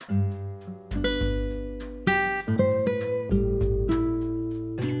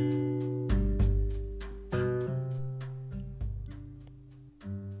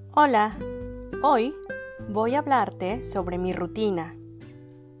Hola, hoy voy a hablarte sobre mi rutina.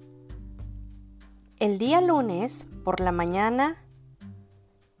 El día lunes por la mañana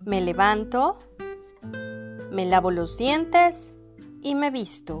me levanto, me lavo los dientes y me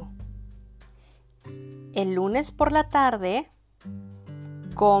visto. El lunes por la tarde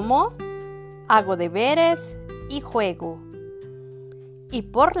como, hago deberes y juego. Y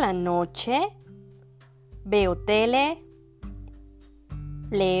por la noche veo tele,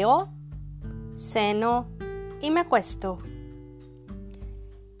 leo, ceno y me acuesto.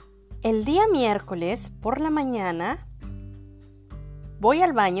 El día miércoles por la mañana voy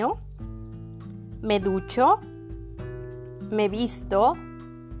al baño, me ducho, me visto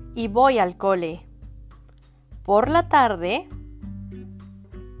y voy al cole. Por la tarde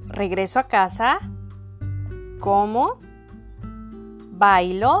regreso a casa, como,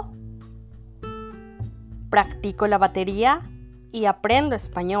 bailo, practico la batería y aprendo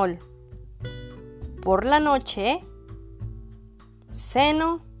español. Por la noche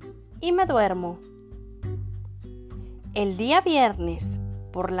ceno y me duermo. El día viernes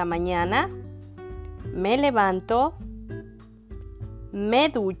por la mañana me levanto, me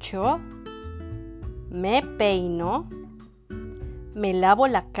ducho, me peino, me lavo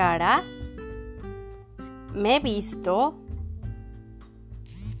la cara, me visto.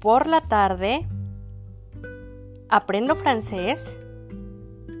 Por la tarde aprendo francés,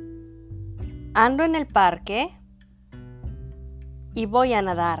 ando en el parque y voy a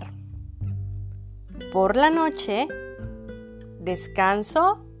nadar. Por la noche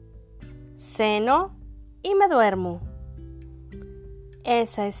descanso, ceno y me duermo.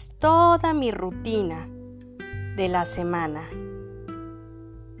 Esa es toda mi rutina de la semana.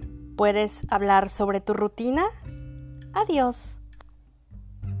 ¿Puedes hablar sobre tu rutina? Adiós.